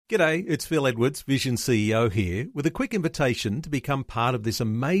G'day, it's Phil Edwards, Vision CEO here, with a quick invitation to become part of this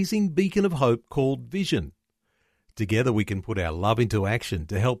amazing beacon of hope called Vision. Together we can put our love into action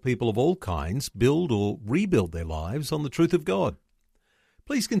to help people of all kinds build or rebuild their lives on the truth of God.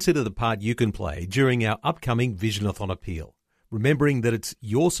 Please consider the part you can play during our upcoming Visionathon appeal, remembering that it's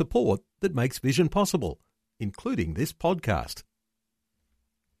your support that makes Vision possible, including this podcast.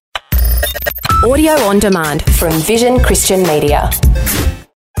 Audio on demand from Vision Christian Media.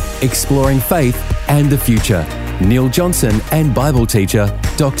 Exploring faith and the future. Neil Johnson and Bible teacher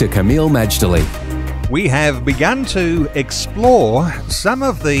Dr. Kameel Majdali. We have begun to explore some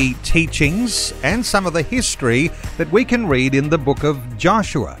of the teachings and some of the history that we can read in the book of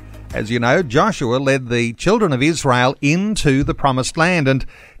Joshua. As you know, Joshua led the children of Israel into the promised land. And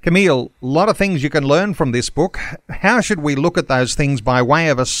Kameel, a lot of things you can learn from this book. How should we look at those things by way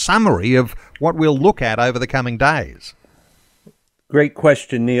of a summary of what we'll look at over the coming days? Great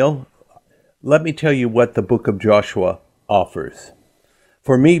question, Neil. Let me tell you what the book of Joshua offers.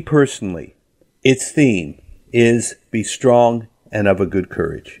 For me personally, its theme is be strong and of a good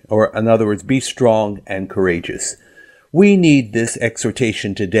courage. Or in other words, be strong and courageous. We need this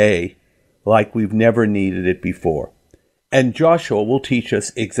exhortation today like we've never needed it before. And Joshua will teach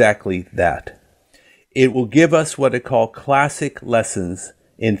us exactly that. It will give us what I call classic lessons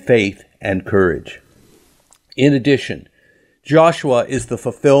in faith and courage. In addition, Joshua is the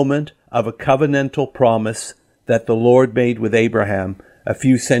fulfillment of a covenantal promise that the Lord made with Abraham a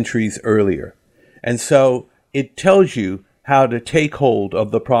few centuries earlier. And so it tells you how to take hold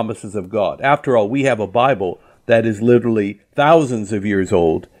of the promises of God. After all, we have a Bible that is literally thousands of years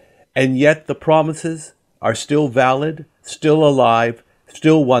old, and yet the promises are still valid, still alive,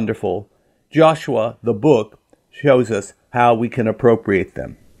 still wonderful. Joshua, the book, shows us how we can appropriate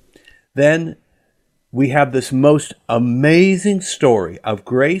them. Then we have this most amazing story of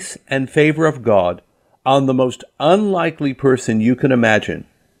grace and favor of God on the most unlikely person you can imagine,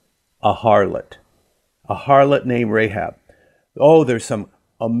 a harlot named Rahab. Oh, there's some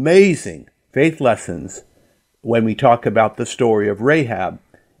amazing faith lessons when we talk about the story of Rahab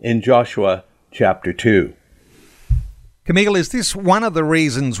in Joshua chapter 2. Kameel, is this one of the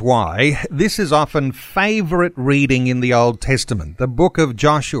reasons why this is often favourite reading in the Old Testament, the book of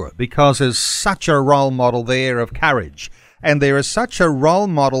Joshua, because there's such a role model there of courage, and there is such a role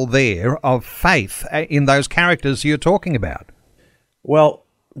model there of faith in those characters you're talking about? Well,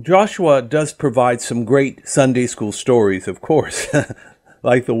 Joshua does provide some great Sunday school stories, of course,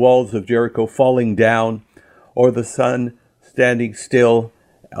 like the walls of Jericho falling down, or the sun standing still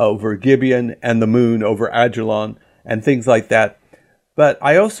over Gibeon and the moon over Ajalon, and things like that. But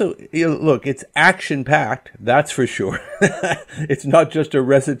I also, look, it's action-packed, that's for sure. It's not just a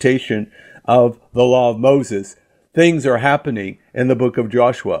recitation of the law of Moses. Things are happening in the book of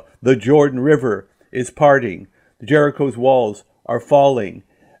Joshua. The Jordan River is parting. Jericho's walls are falling.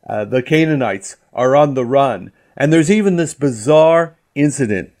 The Canaanites are on the run. And there's even this bizarre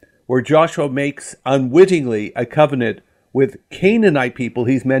incident where Joshua makes unwittingly a covenant with Canaanite people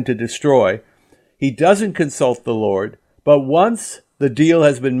he's meant to destroy. He doesn't consult the Lord, but once the deal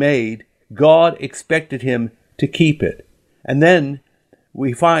has been made, God expected him to keep it. And then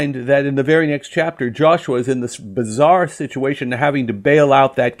we find that in the very next chapter, Joshua is in this bizarre situation of having to bail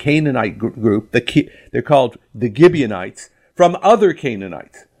out that Canaanite group, they're called the Gibeonites, from other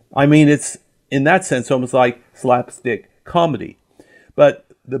Canaanites. I mean, it's in that sense almost like slapstick comedy. But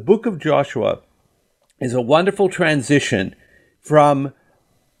the book of Joshua is a wonderful transition from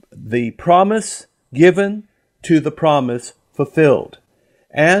the promise given to the promise fulfilled.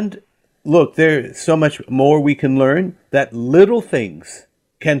 And look, there's so much more we can learn, that little things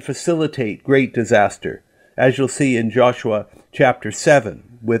can facilitate great disaster, as you'll see in Joshua chapter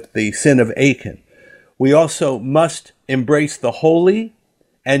 7 with the sin of Achan. We also must embrace the holy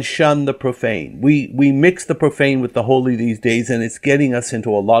and shun the profane. We mix the profane with the holy these days, and it's getting us into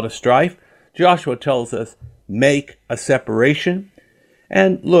a lot of strife. Joshua tells us, make a separation.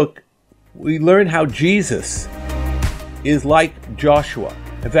 And look, we learn how Jesus is like Joshua.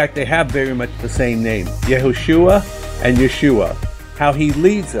 In fact, they have very much the same name, Yehoshua and Yeshua, how he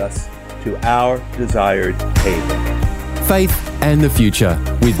leads us to our desired haven. Faith and the Future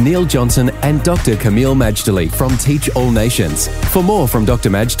with Neil Johnson and Dr. Kameel Majdali from Teach All Nations. For more from Dr.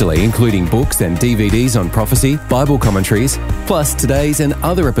 Majdali, including books and DVDs on prophecy, Bible commentaries, plus today's and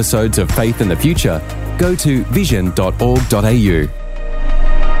other episodes of Faith and the Future, go to vision.org.au.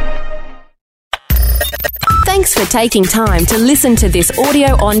 Thanks for taking time to listen to this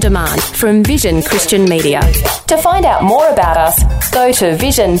audio on demand from Vision Christian Media. To find out more about us, go to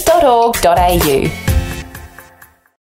vision.org.au.